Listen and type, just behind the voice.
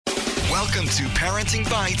Welcome to Parenting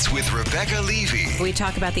Bites with Rebecca Levy. We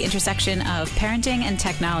talk about the intersection of parenting and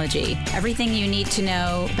technology. Everything you need to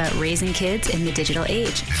know about raising kids in the digital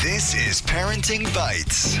age. This is Parenting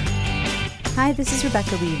Bites. Hi, this is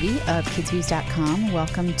Rebecca Levy of KidsViews.com.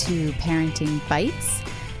 Welcome to Parenting Bites.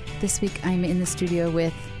 This week I'm in the studio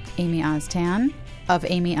with Amy Oztan of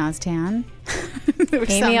Amy Oztan.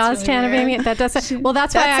 Amy Oztan of Amy. That does. Well,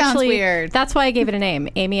 that's why actually. Weird. That's why I gave it a name,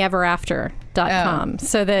 AmyEverAfter.com,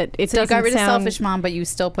 so that it doesn't. You got rid sound, of Selfish Mom, but you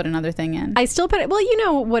still put another thing in. I still put it. Well, you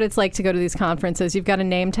know what it's like to go to these conferences. You've got a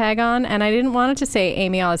name tag on, and I didn't want it to say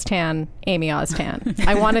Amy Oztan. Amy Oztan.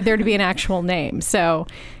 I wanted there to be an actual name. So,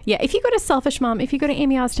 yeah, if you go to Selfish Mom, if you go to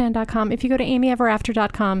AmyOztan.com, if you go to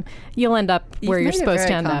AmyEverAfter.com, you'll end up where you're supposed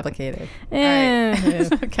to end complicated. up.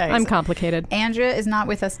 Right. Okay, I'm complicated. Andrea is not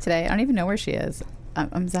with us today. I don't even know where she is.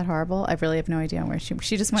 Is that horrible? I really have no idea where she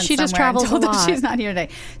just went. She just travels a lot. She's not here today.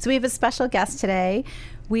 So we have a special guest today.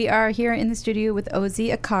 We are here in the studio with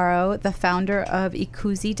Ozi Okaro, the founder of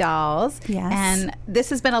Ikuzi Dolls. Yes. And this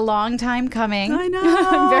has been a long time coming. I know.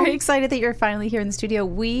 I'm very excited that you're finally here in the studio.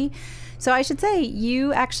 So I should say,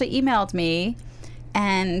 you actually emailed me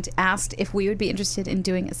and asked if we would be interested in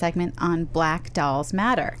doing a segment on Black Dolls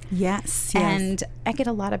Matter. Yes. And I get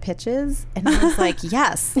a lot of pitches, and I was like,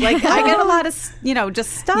 yes. Like, I get a lot of,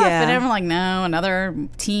 just stuff. Yeah. And I'm like, no, another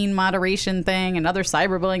teen moderation thing, another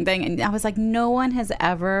cyberbullying thing. And I was like, no one has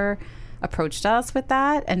ever approached us with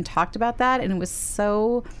that and talked about that. And it was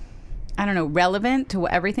so, relevant to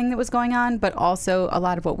everything that was going on, but also a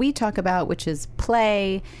lot of what we talk about, which is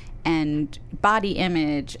play and body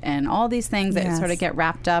image and all these things that sort of get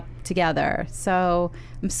wrapped up together. So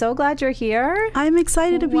I'm so glad you're here. I'm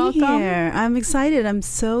excited to be here. I'm excited. I'm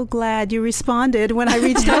so glad you responded when I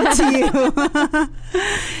reached out to you.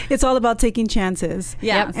 It's all about taking chances.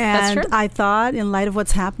 Yeah, and that's true. I thought, in light of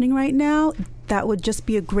what's happening right now, that would just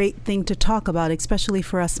be a great thing to talk about, especially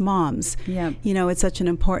for us moms. Yeah. It's such an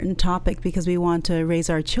important topic because we want to raise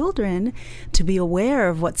our children to be aware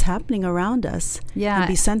of what's happening around us. Yeah. And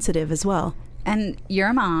be sensitive as well. And you're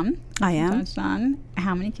a mom. I am. Touched on.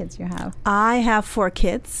 How many kids do you have? I have 4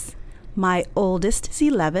 kids. My oldest is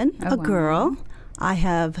 11, Oh, a wow. girl. I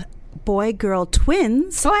have boy-girl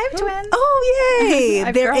twins. Oh, I have twins. Oh, yay. I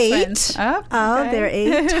have They're 8. girlfriends. Oh, okay. They're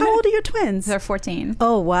 8. How old are your twins? They're 14.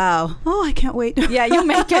 Oh, wow. Oh, I can't wait. Yeah, you'll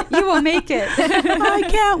make it. You will make it. I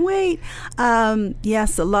can't wait.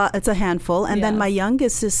 Yes, a lot. It's a handful. And then Yeah. my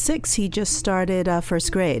youngest is 6. He just started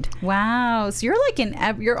first grade. Wow. So you're like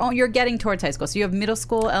you're getting towards high school. So you have middle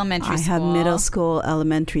school, elementary school. I have middle school,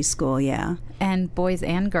 elementary school, yeah. And boys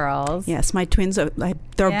and girls. Yes, my twins are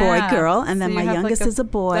they're Yeah. boy, girl, and then So my you have youngest like is a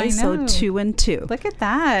boy, I so know. 2 and 2. Look at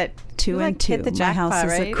that. 2 You, and like, 2. hit the My house jackpot,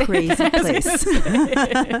 is right? a crazy place.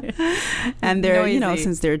 And they're, Noisy.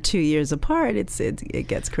 since they're 2 years apart, it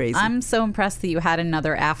gets crazy. I'm so impressed that you had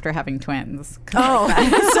another after having twins. Oh.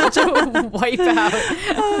 Such a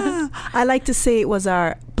wipeout. I like to say it was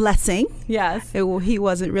our blessing. Yes. He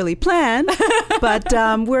wasn't really planned, but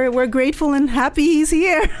we're grateful and happy he's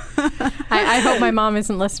here. I hope my mom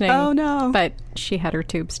isn't listening. Oh, no. But she had her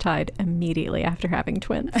tubes tied immediately after having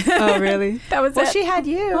twins. Oh, really? That was Well, it. she had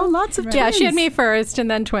you. Oh, lots of twins. Yeah, she had me first and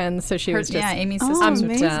then twins, so she was just... Yeah, Amy's Oh, sisters.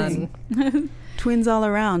 amazing. done. Twins all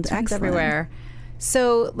around. Twins Excellent. everywhere.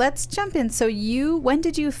 So let's jump in. So when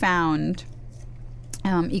did you found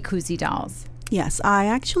Ikuzi Dolls? Yes, I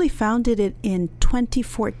actually founded it in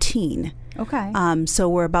 2014. Okay. So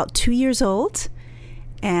we're about 2 years old,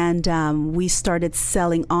 and we started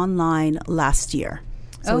selling online last year.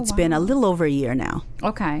 So it's been a little over a year now.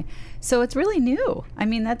 Okay. So it's really new. I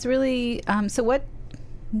mean, that's really so what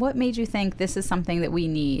made you think this is something that we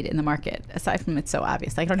need in the market, aside from it's so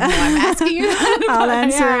obvious? I don't know why I'm asking you that. I'll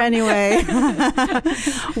answer anyway.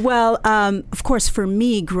 Well, of course, for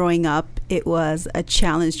me growing up, it was a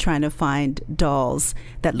challenge trying to find dolls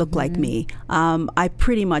that looked like me. I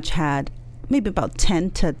pretty much had maybe about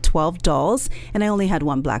 10 to 12 dolls, and I only had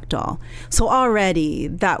one black doll. So already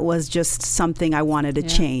that was just something I wanted to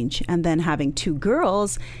change. And then having 2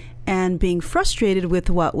 girls and being frustrated with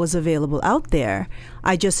what was available out there,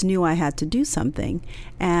 I just knew I had to do something.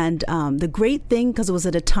 And the great thing, because it was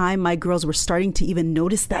at a time my girls were starting to even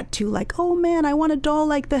notice that too, like, oh man, I want a doll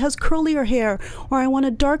like that has curlier hair, or I want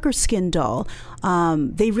a darker skinned doll.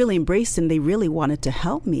 They really embraced and they really wanted to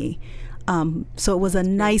help me. So it was a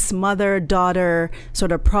nice mother-daughter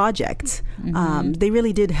sort of project. They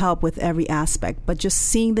really did help with every aspect, but just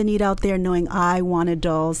seeing the need out there, knowing I wanted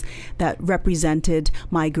dolls that represented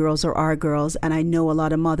my girls or our girls, and I know a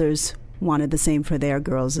lot of mothers wanted the same for their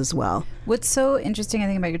girls as well. What's so interesting, I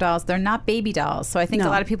think, about your dolls, they're not baby dolls. So I think a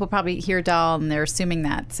lot of people probably hear doll and they're assuming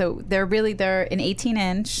that. So they're an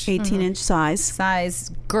 18-inch. 18-inch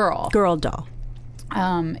size girl. Girl doll.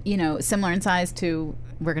 Similar in size to,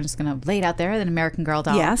 we're just going to lay it out there, an American Girl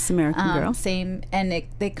doll. Yes, American Girl. Same, and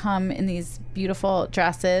they come in these beautiful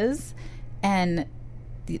dresses, and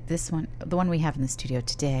this one, the one we have in the studio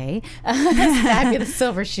today, has fabulous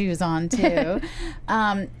silver shoes on too.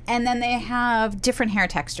 And then they have different hair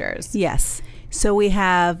textures. Yes. So we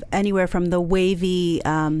have anywhere from the wavy,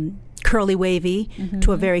 curly wavy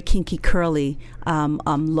to a very kinky curly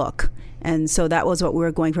look. And so that was what we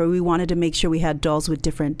were going for. We wanted to make sure we had dolls with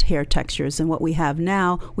different hair textures. And what we have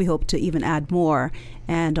now, we hope to even add more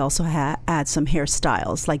and also add some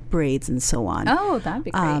hairstyles like braids and so on. Oh, that'd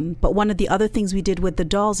be great. But one of the other things we did with the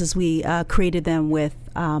dolls is we created them with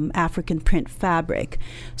African print fabric,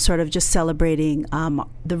 sort of just celebrating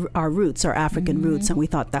our roots, our African roots. And we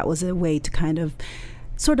thought that was a way to kind of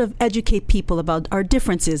sort of educate people about our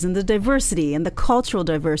differences and the diversity and the cultural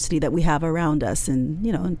diversity that we have around us and,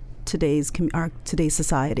 in today's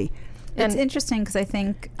society. It's interesting because I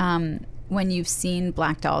think when you've seen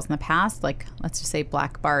black dolls in the past, like let's just say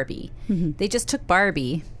Black Barbie, they just took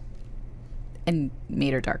Barbie and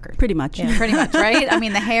made her darker. Pretty much. Yeah, pretty much, right? I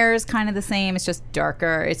mean, the hair is kind of the same. It's just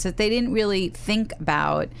darker. It's that they didn't really think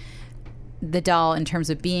about the doll in terms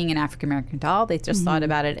of being an African-American doll. They just thought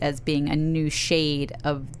about it as being a new shade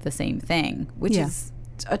of the same thing, which is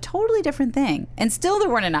a totally different thing. And still there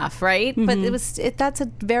weren't enough, right? But that's a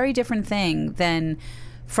very different thing than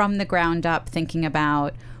from the ground up thinking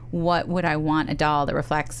about what would I want a doll that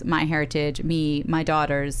reflects my heritage, me, my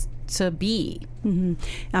daughters to be.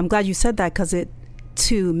 I'm glad you said that because it,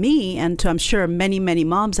 to me and to I'm sure many, many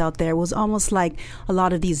moms out there, was almost like a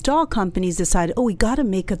lot of these doll companies decided, we got to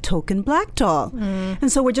make a token black doll.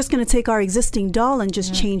 And so we're just going to take our existing doll and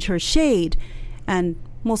just change her shade. And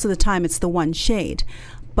most of the time it's the one shade.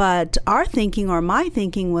 But our thinking, or my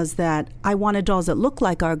thinking, was that I wanted dolls that look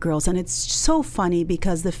like our girls. And it's so funny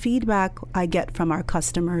because the feedback I get from our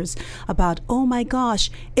customers about, oh my gosh,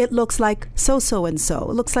 it looks like so and so.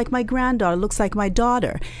 It looks like my granddaughter, it looks like my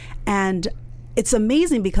daughter. And it's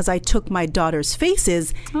amazing because I took my daughter's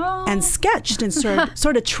faces and sketched and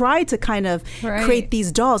sort of tried to kind of create these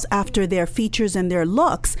dolls after their features and their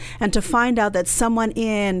looks, and to find out that someone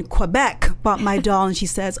in Quebec bought my doll and she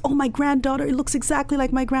says, oh, my granddaughter, it looks exactly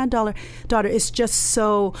like my granddaughter. It's just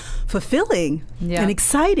so fulfilling and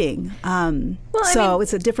exciting.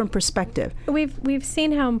 It's a different perspective. We've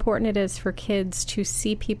seen how important it is for kids to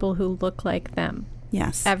see people who look like them.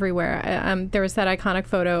 Yes. Everywhere. There was that iconic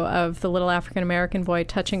photo of the little African-American boy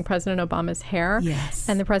touching President Obama's hair. Yes.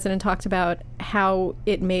 And the president talked about how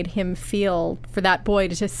it made him feel for that boy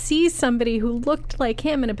to see somebody who looked like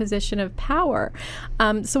him in a position of power.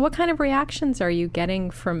 So what kind of reactions are you getting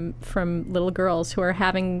from little girls who are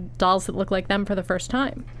having dolls that look like them for the first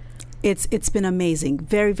time? It's been amazing.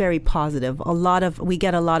 Very, very positive. We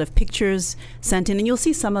get a lot of pictures sent in, and you'll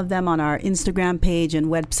see some of them on our Instagram page and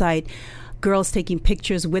website. Girls taking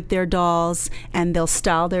pictures with their dolls, and they'll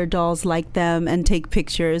style their dolls like them and take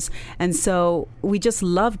pictures. And so we just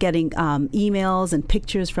love getting emails and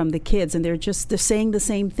pictures from the kids, and they're saying the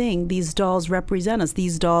same thing. These dolls represent us.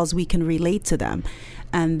 These dolls, we can relate to them.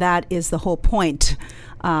 And that is the whole point,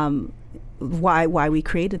 why we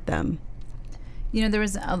created them. There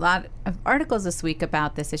was a lot of articles this week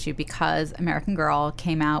about this issue because American Girl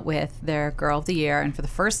came out with their Girl of the Year, and for the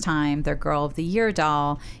first time, their Girl of the Year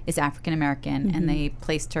doll is African American, and they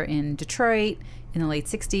placed her in Detroit in the late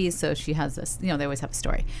 60s, so she has this, they always have a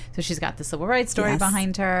story. So she's got the civil rights story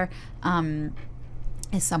behind her.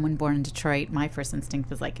 As someone born in Detroit, my first instinct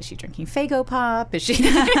was like, is she drinking Faygo Pop? Is she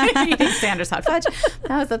eating Sanders Hot Fudge?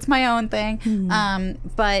 That's my own thing.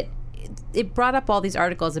 But it brought up all these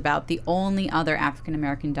articles about the only other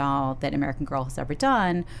African-American doll that American Girl has ever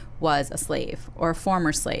done was a slave or a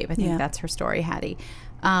former slave. I think that's her story, Hattie.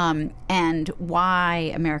 And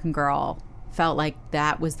why American Girl felt like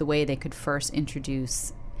that was the way they could first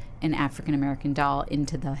introduce an African-American doll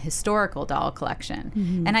into the historical doll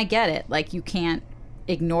collection. And I get it. Like, you can't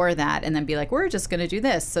ignore that and then be like, we're just going to do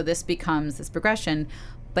this. So this becomes this progression.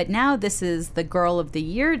 But now this is the Girl of the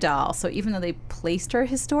Year doll. So even though they placed her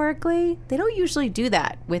historically, they don't usually do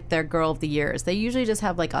that with their Girl of the Years. They usually just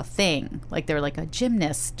have like a thing, like they're like a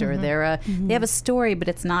gymnast or they have a story, but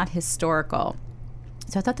it's not historical.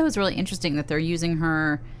 So I thought that was really interesting that they're using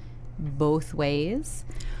her both ways.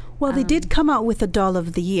 Well, they did come out with a Doll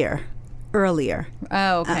of the Year. earlier.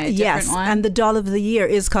 Oh, okay. Yes, Different one? and the doll of the year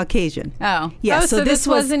is Caucasian. Oh. Yeah, Oh, so this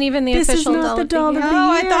wasn't even the this official is not doll the of the doll of year. the year.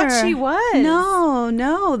 Oh, I thought she was.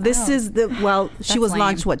 No. This is the she That's was lame.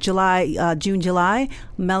 launched June, July.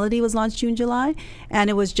 Melody was launched June, July, and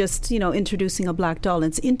it was just introducing a black doll. And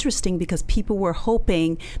it's interesting because people were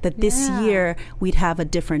hoping that this year we'd have a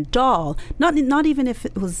different doll. Not even if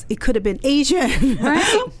it could have been Asian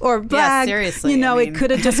Right. or black. seriously, It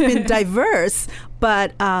could have just been diverse.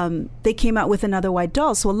 But they came out with another white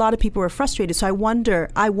doll, so a lot of people were frustrated. So I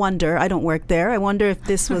wonder, I don't work there. I wonder if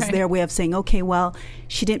this was Right. their way of saying, okay, well,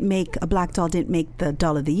 a black doll didn't make the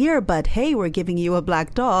doll of the year, but hey, we're giving you a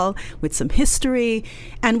black doll with some history.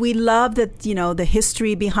 And we love that, the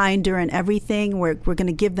history behind her and everything. We're going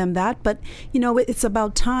to give them that. But, it's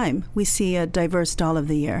about time we see a diverse doll of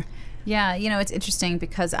the year. Yeah, it's interesting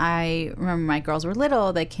because I remember my girls were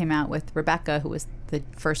little. They came out with Rebecca, who was the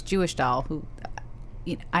first Jewish doll, who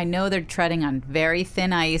I know they're treading on very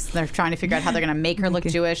thin ice. They're trying to figure out how they're going to make her look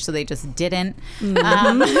Jewish, so they just didn't.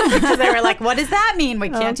 Because they were like, what does that mean? We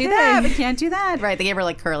can't do that. We can't do that. Right. They gave her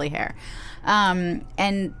like curly hair.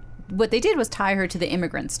 And what they did was tie her to the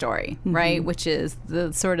immigrant story, right? Which is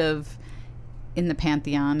the sort of in the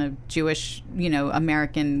pantheon of Jewish,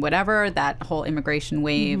 American, whatever, that whole immigration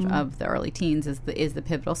wave of the early teens is the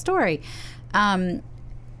pivotal story. And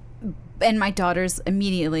my daughters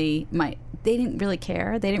immediately, they didn't really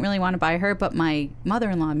care. They didn't really want to buy her, but my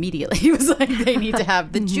mother-in-law immediately was like, they need to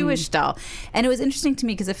have the Jewish doll. And it was interesting to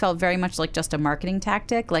me because it felt very much like just a marketing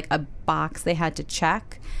tactic, like a box they had to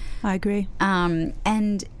check. I agree.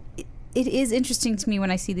 And it is interesting to me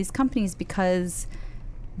when I see these companies because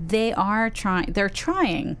they're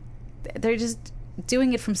trying. They're just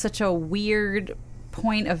doing it from such a weird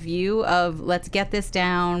point of view of let's get this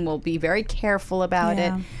down. We'll be very careful about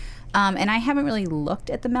it. And I haven't really looked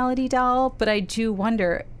at the Melody doll, but I do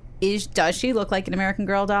wonder, does she look like an American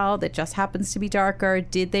Girl doll that just happens to be darker?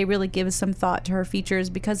 Did they really give some thought to her features?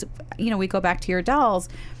 Because, we go back to your dolls.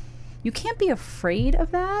 You can't be afraid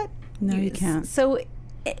of that. No, you can't. So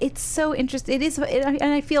it's so interesting. It is, and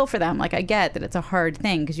I feel for them. Like, I get that it's a hard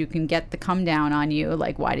thing because you can get the come down on you.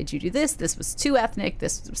 Like, why did you do this? This was too ethnic.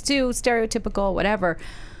 This was too stereotypical, whatever.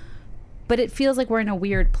 But it feels like we're in a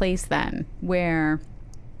weird place then where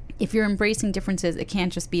if you're embracing differences, it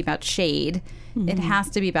can't just be about shade. It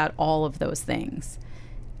has to be about all of those things.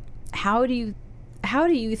 How do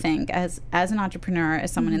you think, as an entrepreneur,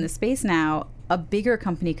 as someone in this space now, a bigger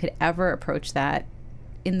company could ever approach that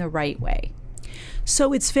in the right way?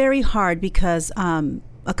 So it's very hard because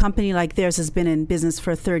a company like theirs has been in business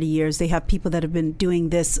for 30 years. They have people that have been doing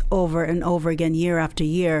this over and over again, year after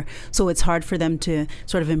year. So it's hard for them to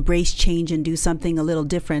sort of embrace change and do something a little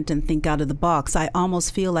different and think out of the box. I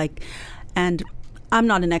almost feel like, and I'm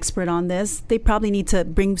not an expert on this, they probably need to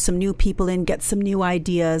bring some new people in, get some new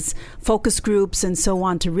ideas, focus groups and so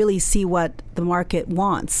on to really see what the market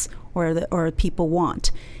wants or people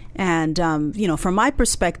want. And, from my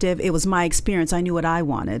perspective, it was my experience. I knew what I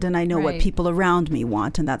wanted and I know what people around me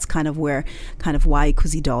want. And that's kind of why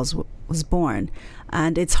Ikuzi Dolls was born.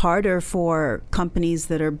 And it's harder for companies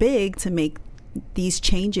that are big to make these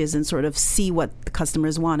changes and sort of see what the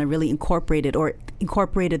customers want and really incorporate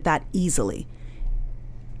it that easily.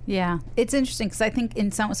 Yeah, it's interesting because I think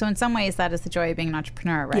in some ways that is the joy of being an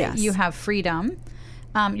entrepreneur, right? Yes. You have freedom.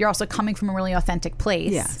 You're also coming from a really authentic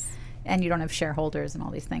place. Yes. And you don't have shareholders and all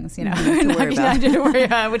these things, To worry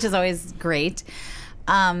about. which is always great.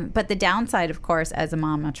 But the downside, of course, as a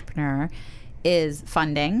mom entrepreneur, is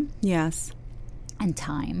funding. Yes. And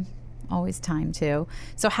time. Always time, too.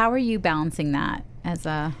 So how are you balancing that as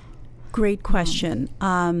a... Great question.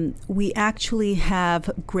 We actually have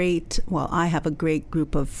I have a great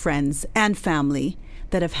group of friends and family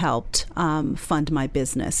that have helped fund my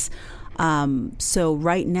business. So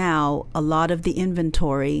right now, a lot of the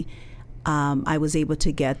inventory, I was able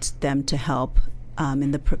to get them to help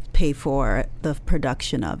pay for the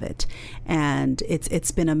production of it. And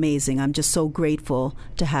it's been amazing. I'm just so grateful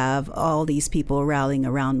to have all these people rallying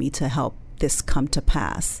around me to help this come to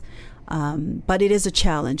pass. But it is a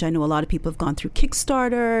challenge. I know a lot of people have gone through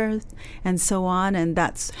Kickstarter and so on, and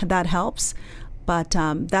that helps. But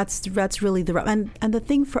that's really and the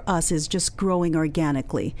thing for us is just growing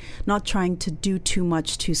organically, not trying to do too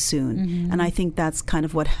much too soon. And I think that's kind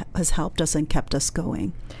of what has helped us and kept us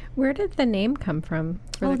going. Where did the name come from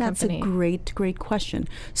for the company? That's a great question.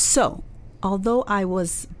 So, although I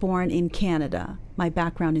was born in Canada, my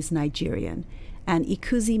background is Nigerian, and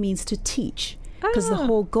Ikuzi means to teach. Because the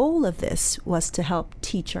whole goal of this was to help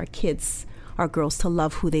teach our kids, our girls, to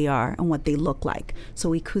love who they are and what they look like. So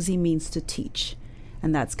Ikuzi means to teach.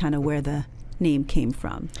 And that's kind of where the name came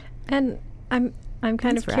from. And I'm kind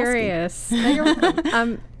Thanks of for curious. No, you're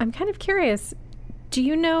welcome. I'm kind of curious. Do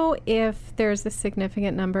you know if there's a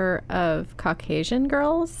significant number of Caucasian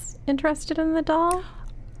girls interested in the doll?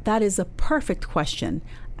 That is a perfect question.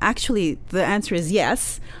 Actually, the answer is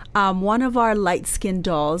yes. One of our light-skinned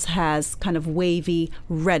dolls has kind of wavy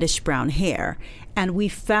reddish-brown hair. And we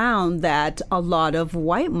found that a lot of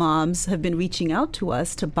white moms have been reaching out to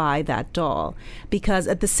us to buy that doll. Because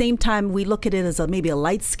at the same time, we look at it as maybe a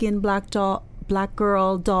light-skinned black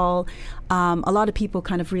girl doll. A lot of people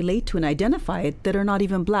kind of relate to and identify it that are not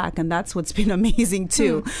even black. And that's what's been amazing,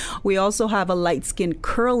 too. We also have a light-skinned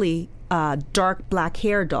curly dark black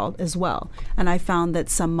hair doll as well. And I found that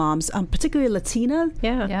some moms, particularly Latina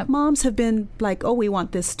moms, have been like, oh, we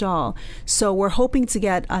want this doll. So we're hoping to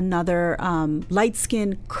get another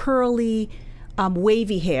light-skinned, curly,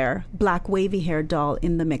 wavy hair, black wavy hair doll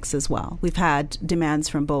in the mix as well. We've had demands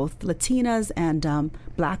from both Latinas and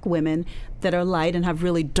black women that are light and have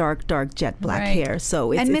really dark jet black hair.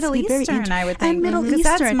 So it's Middle very Eastern, I would think. And Middle Eastern.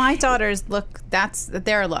 That's my daughter's look. That's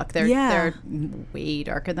their look. They're way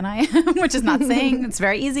darker than I am, which is not saying it's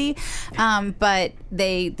very easy. But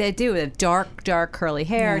they do have dark curly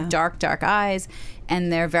hair, dark eyes,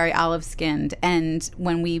 and they're very olive skinned. And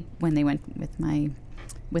when they went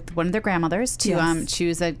with one of their grandmothers to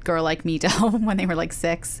choose a Girl Like Me doll when they were like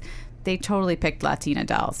 6, they totally picked Latina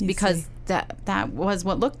dolls because that was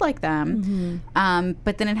what looked like them.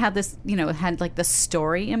 But then it had this, it had like the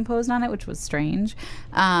story imposed on it, which was strange.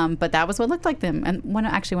 But that was what looked like them. And one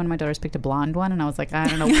of my daughters picked a blonde one, and I was like, I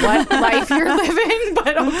don't know what life you're living,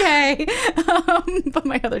 but okay. But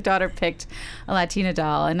my other daughter picked a Latina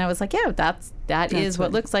doll, and I was like, yeah, that is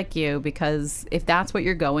what looks like you, because if that's what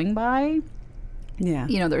you're going by.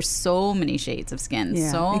 Yeah. There's so many shades of skin,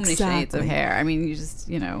 many shades of hair. I mean, you just,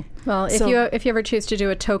 Well, if you ever choose to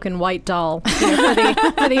do a token white doll for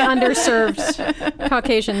the underserved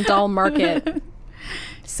Caucasian doll market.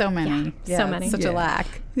 So many. So many. Such a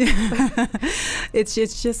lack. It's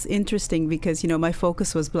just interesting because, my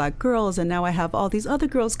focus was black girls, and now I have all these other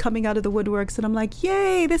girls coming out of the woodworks, and I'm like,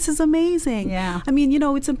 yay, this is amazing. Yeah. I mean,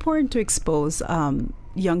 it's important to expose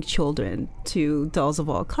young children to dolls of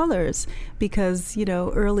all colors because,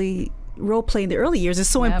 early role play in the early years is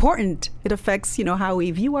so important. It affects, how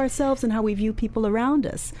we view ourselves and how we view people around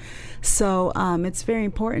us. So it's very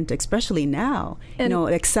important, especially now,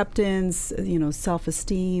 acceptance,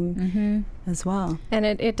 self-esteem as well. And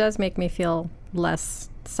it does make me feel less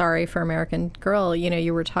sorry for American Girl.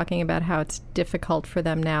 You were talking about how it's difficult for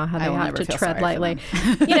them now, how they have to tread lightly.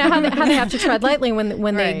 How they have to tread lightly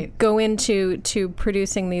when they go into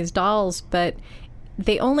producing these dolls, but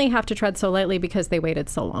they only have to tread so lightly because they waited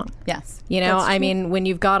so long. Yes. I mean, when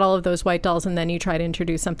you've got all of those white dolls and then you try to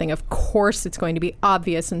introduce something, of course it's going to be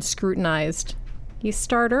obvious and scrutinized. You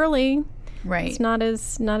start early. Right. It's not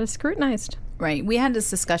as scrutinized. Right. We had this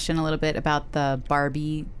discussion a little bit about the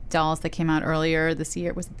Barbie dolls that came out earlier this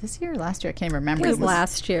year. Was it this year or last year? I can't remember. It was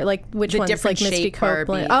last year. Like which the ones? Different like Misty shape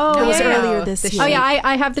Barbie. Oh, it was earlier this year. Oh yeah,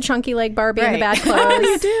 I have the chunky leg Barbie and the bad clothes.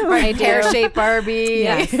 You do. I do. Pear-shaped Barbie.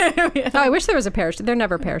 Yes. Oh, I wish there was a pear. They're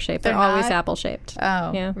never pear-shaped. They're always apple-shaped.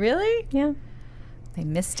 Oh, yeah. Really? Yeah. They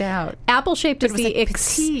missed out. Apple-shaped is the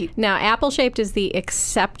petite. Now, apple-shaped is the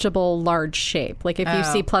acceptable large shape. Like if you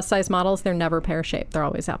see plus-size models, they're never pear-shaped. They're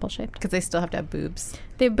always apple-shaped. Because they still have to have boobs.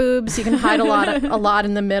 They have boobs. You can hide a lot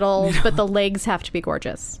in the middle, but the legs have to be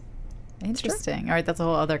gorgeous. Interesting. All right, that's a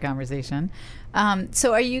whole other conversation.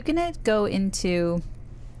 So are you going to go into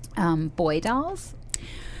boy dolls?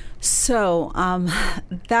 So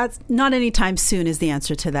that's not anytime soon is the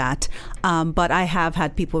answer to that. But I have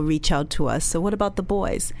had people reach out to us. So what about the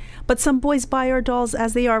boys? But some boys buy our dolls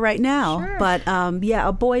as they are right now. Sure. But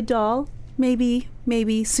a boy doll, maybe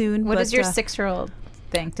soon. What does your 6-year-old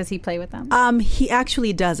think? Does he play with them? He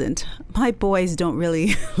actually doesn't. My boys don't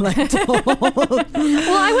really like dolls. Well,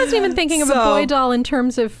 I wasn't even thinking of a boy doll in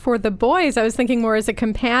terms of for the boys. I was thinking more as a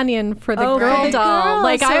companion for the girl doll.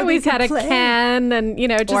 Like I always had a Ken and,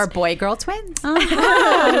 just... Or boy-girl twins. Like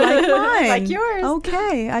mine. Like yours.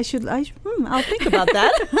 Okay. I'll think about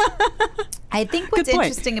that. I think what's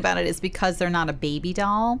interesting about it is because they're not a baby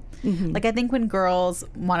doll. Mm-hmm. Like I think when girls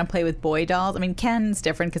want to play with boy dolls, I mean Ken's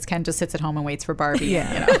different because Ken just sits at home and waits for Barbie.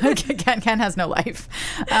 Yeah. Ken has no life.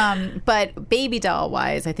 But baby doll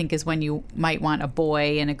wise, I think is when you might want a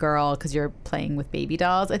boy and a girl because you're playing with baby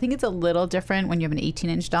dolls. I think it's a little different when you have an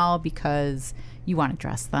 18-inch doll because you want to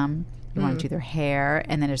dress them. You want to do their hair,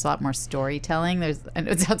 and then there's a lot more storytelling. And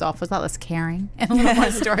it sounds awful, it's a lot less caring and a little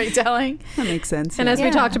more storytelling. That makes sense. And as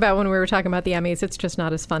we talked about when we were talking about the Emmys, it's just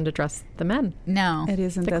not as fun to dress the men. No. It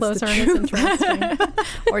isn't. The That's clothes the aren't truth. as interesting.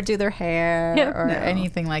 Or do their hair or No.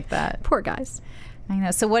 anything like that. Poor guys. I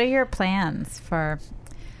know. So what are your plans for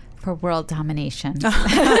world domination?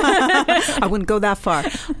 I wouldn't go that far.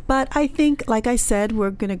 But I think, like I said,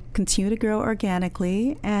 we're going to continue to grow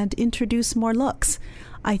organically and introduce more looks.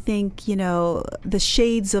 I think, the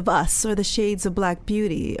shades of us or the shades of Black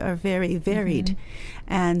beauty are very varied.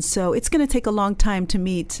 And so it's going to take a long time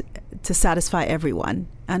to satisfy everyone.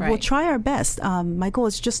 And we'll try our best. My goal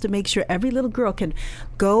is just to make sure every little girl can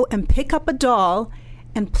go and pick up a doll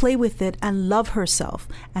and play with it and love herself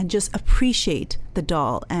and just appreciate the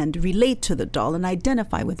doll and relate to the doll and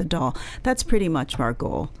identify with the doll. That's pretty much our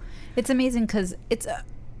goal. It's amazing because it's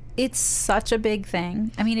such a big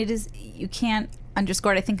thing. I mean, it is. You can't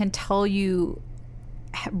underscore it, I think, until you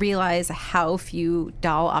realize how few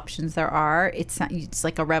doll options there are. It's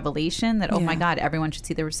like a revelation that, oh my God, everyone should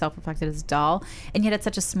see themselves reflected as a doll. And yet it's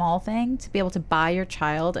such a small thing to be able to buy your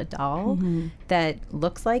child a doll that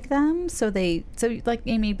looks like them. So like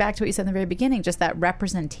Amy, back to what you said in the very beginning, just that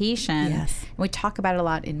representation. Yes. And we talk about it a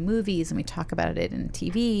lot in movies and we talk about it in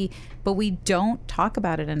TV, but we don't talk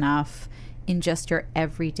about it enough in just your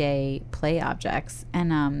everyday play objects.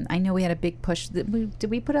 And I know we had a big push. Did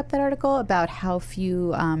we put up that article about how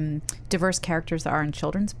few diverse characters there are in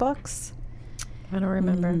children's books? I don't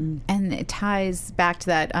remember. And it ties back to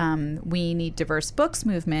that we need diverse books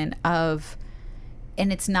movement of,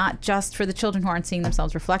 and it's not just for the children who aren't seeing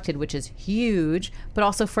themselves reflected, which is huge, but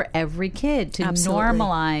also for every kid to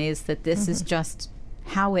normalize that this is just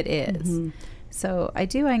how it is. So I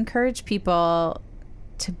encourage people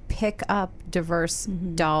to pick up diverse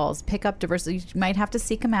dolls, pick up diverse. You might have to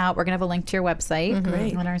seek them out. We're going to have a link to your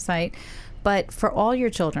website on our site. But for all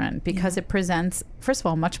your children, because it presents, first of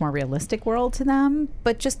all, a much more realistic world to them,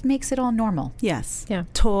 but just makes it all normal. Yes. Yeah.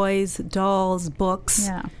 Toys, dolls, books.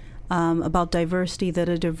 Yeah. About diversity that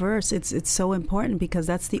are diverse. It's so important because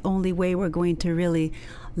that's the only way we're going to really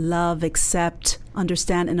love, accept,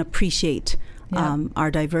 understand, and appreciate our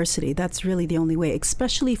diversity. That's really the only way,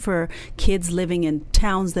 especially for kids living in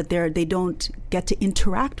towns that they don't get to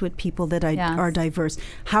interact with people that are diverse.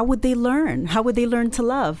 How would they learn? How would they learn to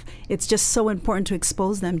love? It's just so important to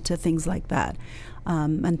expose them to things like that,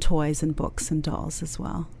 and toys and books and dolls as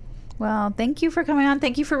well. Well, thank you for coming on.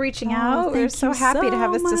 Thank you for reaching out. We're so happy to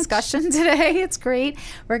have this discussion today. It's great.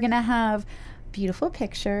 We're going to have beautiful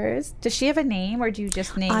pictures. Does she have a name, or do you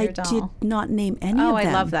just name your doll? I did not name any of them. Oh, I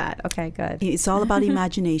love that. Okay, good. It's all about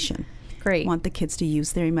imagination. Great. I want the kids to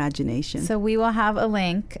use their imagination. So we will have a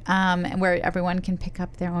link where everyone can pick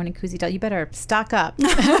up their own Ikuzi doll. You better stock up. We're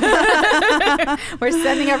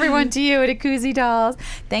sending everyone to you at Ikuzi Dolls.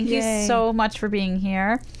 Thank you so much for being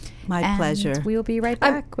here. My pleasure. We will be right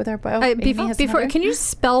back with our before can you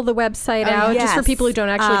spell the website out just for people who don't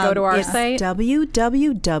actually go to our site?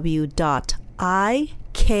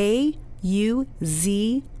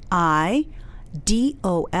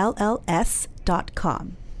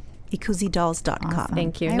 www.ikuzidolls.com. IkuziDolls.com. Awesome.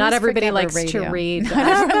 Thank you. I Not always everybody forget we're likes to radio. read. Not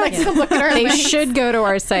everyone likes to look at our They links. should go to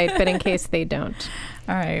our site, but in case they don't.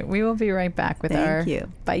 All right. We will be right back with our Thank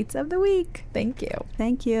you. Bites of the Week. Thank you.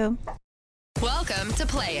 Thank you. Welcome to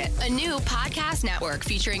Play It, a new podcast network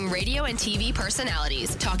featuring radio and TV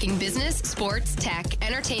personalities talking business, sports, tech,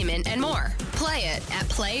 entertainment, and more. Play it at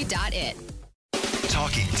play.it.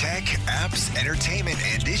 Talking tech, apps, entertainment,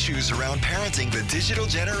 and issues around parenting the digital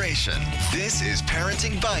generation. This is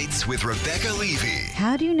Parenting Bites with Rebecca Levy.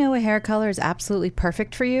 How do you know a hair color is absolutely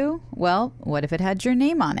perfect for you? Well, what if it had your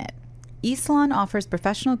name on it? eSalon offers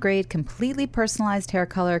professional grade, completely personalized hair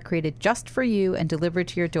color created just for you and delivered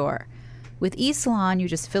to your door. With eSalon, you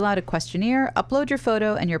just fill out a questionnaire, upload your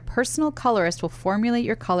photo, and your personal colorist will formulate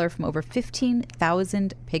your color from over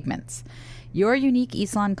 15,000 pigments. Your unique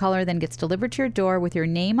eSalon color then gets delivered to your door with your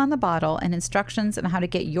name on the bottle and instructions on how to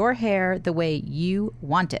get your hair the way you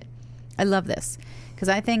want it. I love this because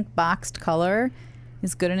I think boxed color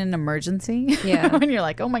is good in an emergency. Yeah. When you're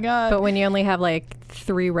like, oh my God. But when you only have like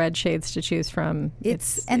 3 red shades to choose from,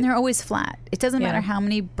 and they're always flat. It doesn't matter how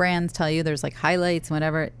many brands tell you there's like highlights and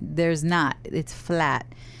whatever. There's not. It's flat.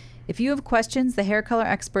 If you have questions, the hair color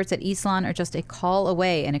experts at eSalon are just a call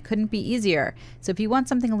away, and it couldn't be easier. So if you want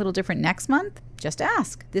something a little different next month, just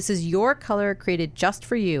ask. This is your color created just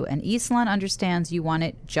for you, and eSalon understands you want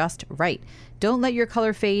it just right. Don't let your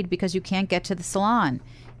color fade because you can't get to the salon.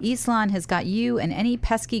 eSalon has got you and any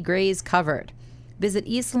pesky grays covered. Visit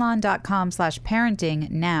eSalon.com/parenting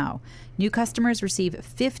now. New customers receive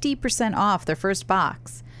 50% off their first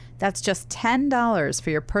box. That's just $10 for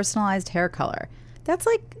your personalized hair color. That's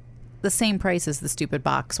like the same price as the stupid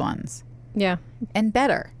box ones. Yeah. And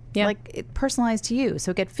better. Yeah. Like it personalized to you.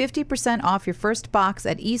 So get 50% off your first box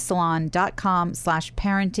at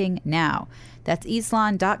esalon.com/parenting now. That's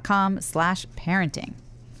esalon.com/parenting.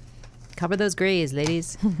 Cover those grays,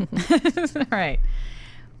 ladies. All right.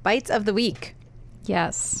 Bites of the week.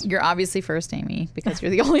 Yes. You're obviously first, Amy, because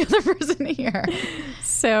you're the only other person here.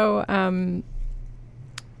 So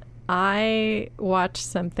I watched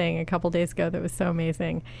something a couple days ago that was so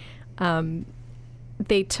amazing.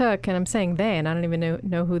 They took, and I'm saying they, and I don't even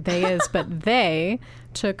know who they is, but they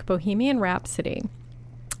took Bohemian Rhapsody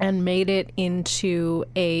and made it into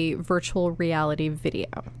a virtual reality video.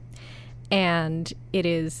 And it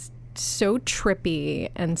is so trippy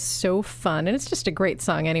and so fun. And it's just a great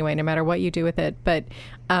song anyway, no matter what you do with it. But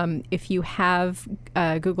if you have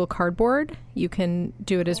Google Cardboard, you can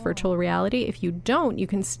do it as virtual reality. If you don't, you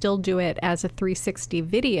can still do it as a 360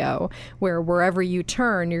 video where wherever you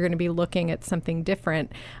turn, you're going to be looking at something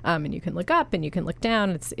different. And you can look up and you can look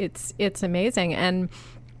down. It's amazing. And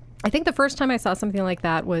I think the first time I saw something like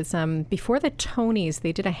that was before the Tonys.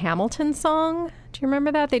 They did a Hamilton song. Do you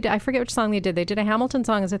remember that? I forget which song they did. They did a Hamilton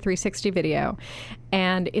song as a 360 video.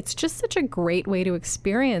 And it's just such a great way to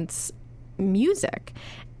experience music.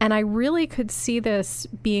 And I really could see this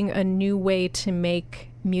being a new way to make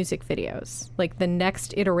music videos, like the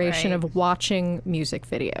next iteration of watching music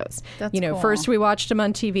videos. That's cool. First we watched them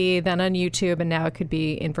on TV, then on YouTube, and now it could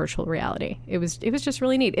be in virtual reality. It was just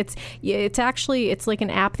really neat. It's like an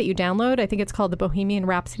app that you download. I think it's called the Bohemian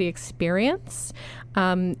Rhapsody Experience.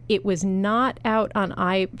 It was not out on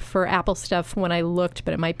for Apple stuff when I looked,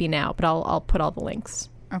 but it might be now. But I'll put all the links.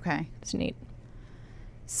 Okay. It's neat.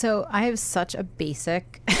 So I have such a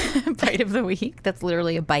basic bite of the week. That's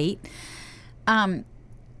literally a bite.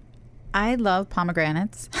 I love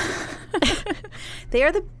pomegranates. They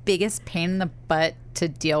are the biggest pain in the butt to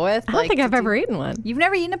deal with. I don't think I've ever eaten one. You've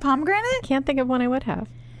never eaten a pomegranate? Can't think of one I would have.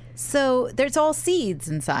 So there's all seeds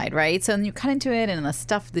inside, right? So then you cut into it and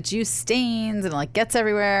the juice stains and it gets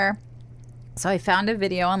everywhere. So I found a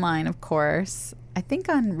video online, of course. I think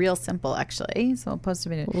on Real Simple, actually. So I'll post a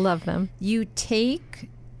video. Love them. You take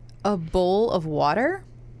a bowl of water.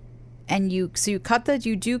 And you do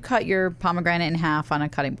cut your pomegranate in half on a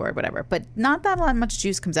cutting board, whatever. But not that much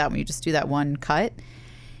juice comes out when you just do that one cut.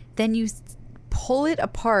 Then you pull it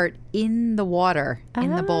apart in the water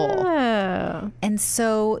in the bowl. And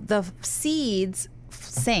so the seeds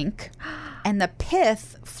sink and the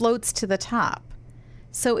pith floats to the top.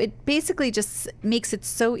 So it basically just makes it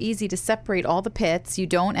so easy to separate all the pits. You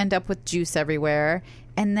don't end up with juice everywhere.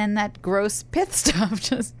 And then that gross pith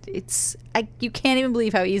stuff you can't even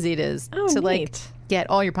believe how easy it is to get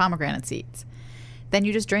all your pomegranate seeds. Then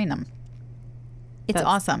you just drain them. It's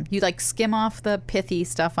awesome. You skim off the pithy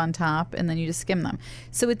stuff on top and then you just skim them.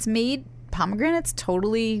 So it's made pomegranates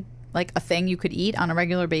totally like a thing you could eat on a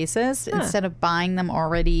regular basis instead of buying them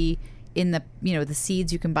already in the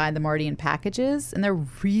seeds. You can buy them already in packages and they're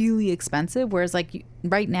really expensive. Whereas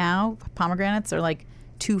right now pomegranates are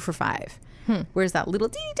 $2 for $5. Whereas that little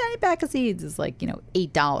teeny tiny pack of seeds is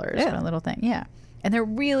 $8 for a little thing. Yeah. And they're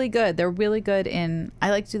really good. They're really good I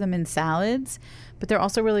like to do them in salads, but they're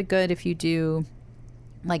also really good if you do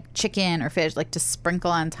chicken or fish, to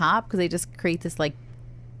sprinkle on top because they just create this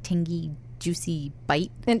tangy, juicy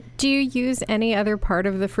bite. And do you use any other part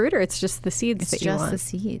of the fruit or it's just the seeds that you want? It's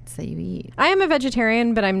just the seeds that you eat. I am a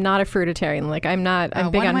vegetarian, but I'm not a fruitarian. I'm big on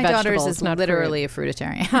vegetables. One of my daughters is literally a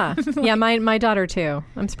fruitarian. Huh. Yeah, my daughter too.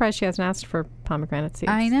 I'm surprised she hasn't asked for pomegranate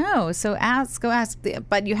seeds. I know. So go ask.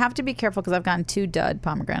 But you have to be careful because I've gotten 2 dud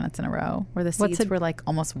pomegranates in a row where the seeds were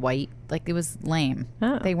almost white. It was lame.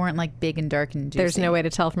 Oh. They weren't big and dark and juicy. There's no way to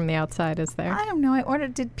tell from the outside, is there? I don't know. I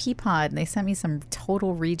did pea pod and they sent me some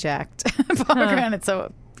total reject pomegranates.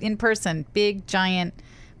 So in person, big, giant,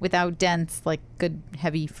 without dents, good,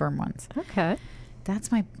 heavy, firm ones. Okay.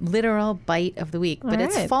 That's my literal bite of the week. But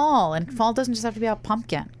it's fall, and fall doesn't just have to be about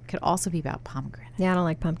pumpkin. It could also be about pomegranate. Yeah, I don't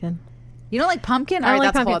like pumpkin. You don't like pumpkin? All right,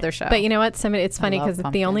 that's a whole other show. But you know what? It's funny because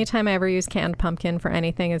the only time I ever use canned pumpkin for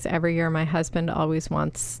anything is every year my husband always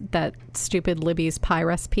wants that stupid Libby's pie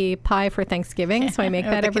recipe pie for Thanksgiving. So I make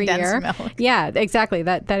that every year. Milk. Yeah, exactly.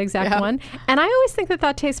 That exact one. And I always think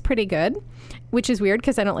that tastes pretty good, which is weird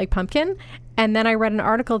because I don't like pumpkin. And then I read an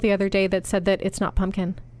article the other day that said that it's not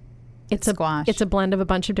pumpkin. It's a squash. It's a blend of a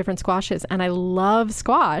bunch of different squashes, and I love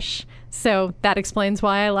squash. So that explains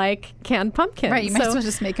why I like canned pumpkin. Right, you might as well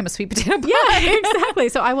just make him a sweet potato pie. Yeah, exactly.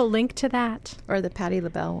 So I will link to that. Or the Patti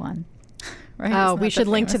LaBelle one. right? Oh, Isn't we that should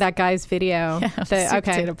the link to famous- that guy's video. sweet Okay,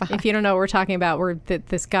 potato pie. if you don't know what we're talking about,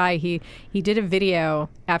 this guy, he did a video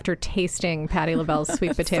after tasting Patti LaBelle's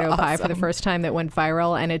sweet potato pie for the first time that went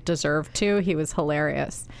viral, and it deserved to. He was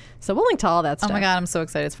hilarious. So we'll link to all that stuff. Oh my God, I'm so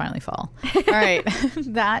excited. It's finally fall. All right.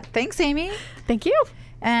 Thanks, Amy. Thank you.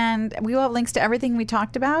 And we will have links to everything we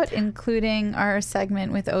talked about, including our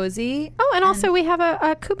segment with Ozi. Oh, and also we have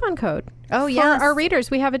a coupon code. Oh, for yes. our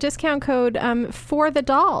readers. We have a discount code for the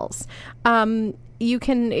dolls. You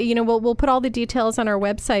can, we'll put all the details on our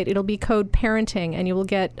website. It'll be code parenting, and you will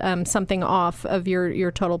get something off of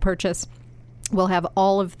your total purchase. We'll have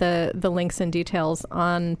all of the links and details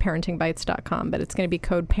on parentingbites.com, but it's going to be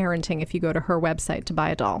code parenting if you go to her website to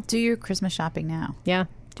buy a doll. Do your Christmas shopping now. Yeah,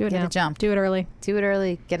 do it Get now. a jump. Do it early. Do it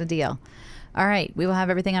early. Get a deal. All right. We will have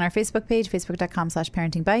everything on our Facebook page,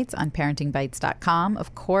 facebook.com/parentingbites, on parentingbites.com.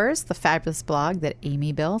 Of course, the fabulous blog that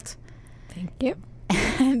Amy built. Thank you.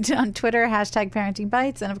 And on Twitter,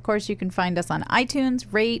 #parentingbites. And of course, you can find us on iTunes.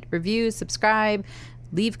 Rate, review, subscribe,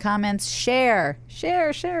 leave comments, share.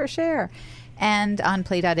 And on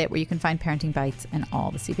play.it, where you can find Parenting Bites and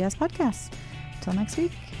all the CBS podcasts. Until next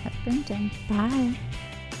week, happy parenting. Bye.